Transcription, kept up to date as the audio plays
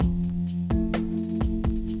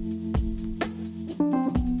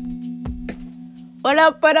What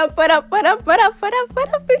up? I'm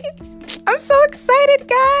so excited,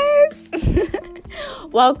 guys.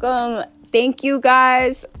 Welcome. Thank you,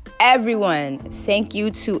 guys. Everyone. Thank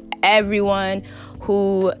you to everyone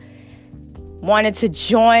who wanted to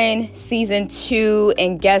join season 2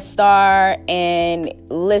 and guest star and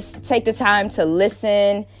take the time to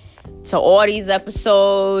listen to all these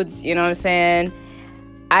episodes. You know what I'm saying?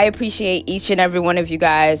 I appreciate each and every one of you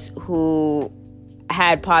guys who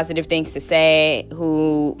had positive things to say,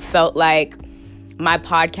 who felt like my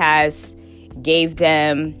podcast gave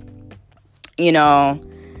them,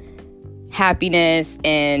 happiness,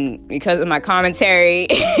 and because of my commentary.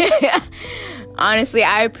 Honestly,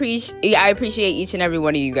 I appreciate each and every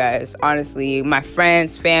one of you guys. Honestly, my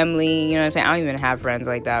friends, family, you know what I'm saying? I don't even have friends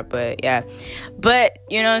like that, but yeah. But,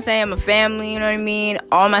 you know what I'm saying? I'm a family, you know what I mean?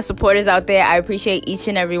 All my supporters out there, I appreciate each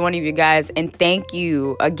and every one of you guys. And thank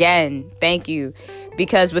you again. Thank you.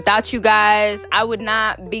 Because without you guys, I would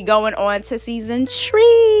not be going on to season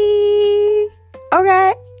 3.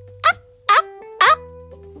 Okay?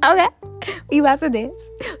 Okay. We about to dance.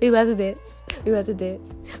 We about to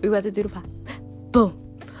do the pop. Boom.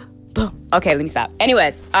 Okay, let me stop.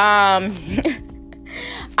 Anyways, I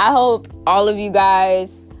hope all of you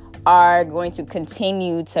guys are going to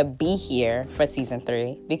continue to be here for season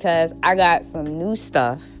 3 because I got some new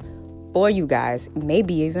stuff for you guys.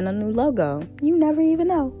 Maybe even a new logo. You never even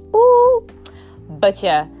know. Ooh. But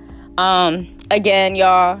yeah. Again,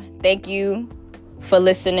 y'all, thank you for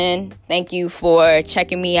listening. Thank you for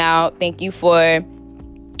checking me out. Thank you for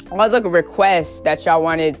all the requests that y'all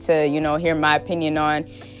wanted to, hear my opinion on.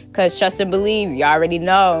 Because trust and believe, y'all already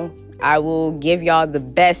know I will give y'all the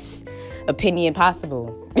best opinion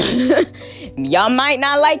possible. Y'all might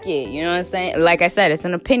not like it, you know what I'm saying? Like I said, it's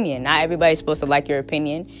an opinion. Not everybody's supposed to like your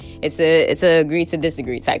opinion. It's a agree to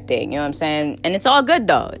disagree type thing, you know what I'm saying? And it's all good,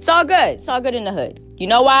 though. It's all good. It's all good in the hood. You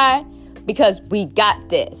know why? Because we got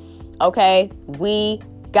this, okay? We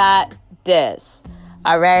got this,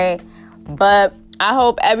 all right? But I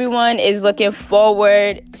hope everyone is looking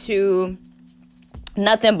forward to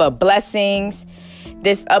nothing but blessings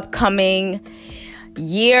this upcoming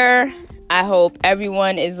year. I hope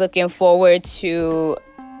everyone is looking forward to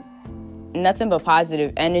nothing but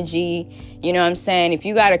positive energy. You know what I'm saying? If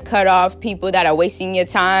you got to cut off people that are wasting your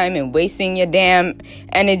time and wasting your damn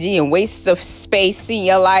energy and waste of space in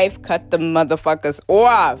your life, cut the motherfuckers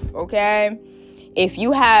off, okay? If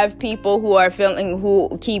you have people who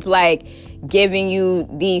keep giving you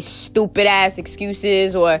these stupid ass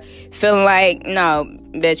excuses or feeling like, no,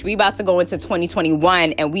 bitch, we about to go into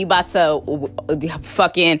 2021 and we about to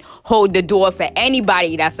fucking hold the door for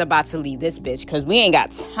anybody that's about to leave this bitch, because we ain't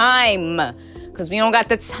got time. Because we don't got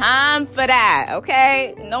the time for that,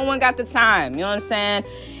 okay? No one got the time, you know what I'm saying?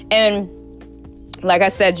 And like I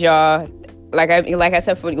said, y'all, like I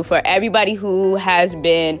said, for everybody who has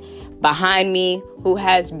been behind me, who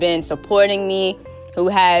has been supporting me, who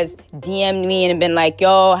has DM'd me and been like,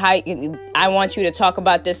 yo, I want you to talk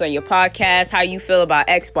about this on your podcast. How you feel about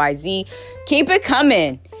XYZ? Keep it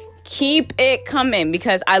coming. Keep it coming,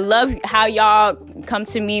 because I love how y'all come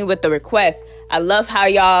to me with the request. I love how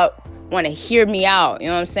y'all want to hear me out. You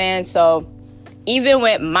know what I'm saying? So even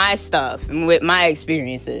with my stuff and with my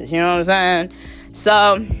experiences, you know what I'm saying?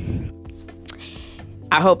 So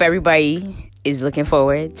I hope everybody is looking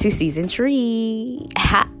forward to season 3.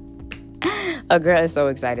 A girl is so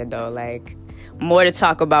excited though. More to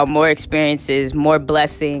talk about, more experiences, more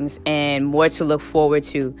blessings, and more to look forward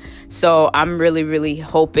to. So I'm really, really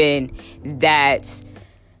hoping that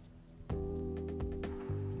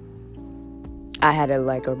I had a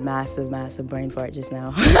massive brain fart just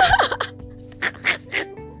now.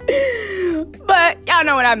 But y'all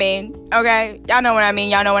know what I mean, okay? Y'all know what I mean.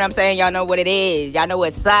 Y'all know what I'm saying. Y'all know what it is. Y'all know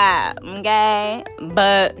what's up, okay?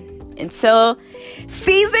 But until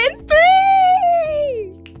season 3!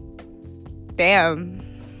 Damn.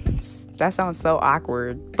 That sounds so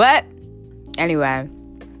awkward. But anyway,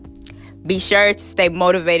 be sure to stay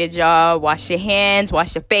motivated, y'all. Wash your hands,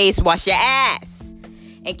 wash your face, wash your ass.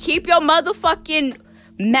 And keep your motherfucking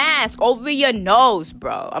mask over your nose,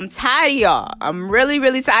 bro. I'm tired of y'all. I'm really,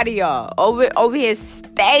 really tired of y'all. Over here,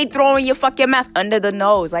 stay throwing your fucking mask under the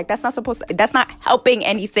nose. That's not helping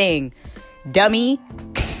anything, dummy.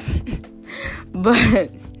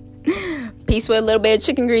 But peace with a little bit of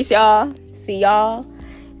chicken grease, y'all. See y'all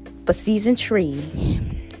for season 3.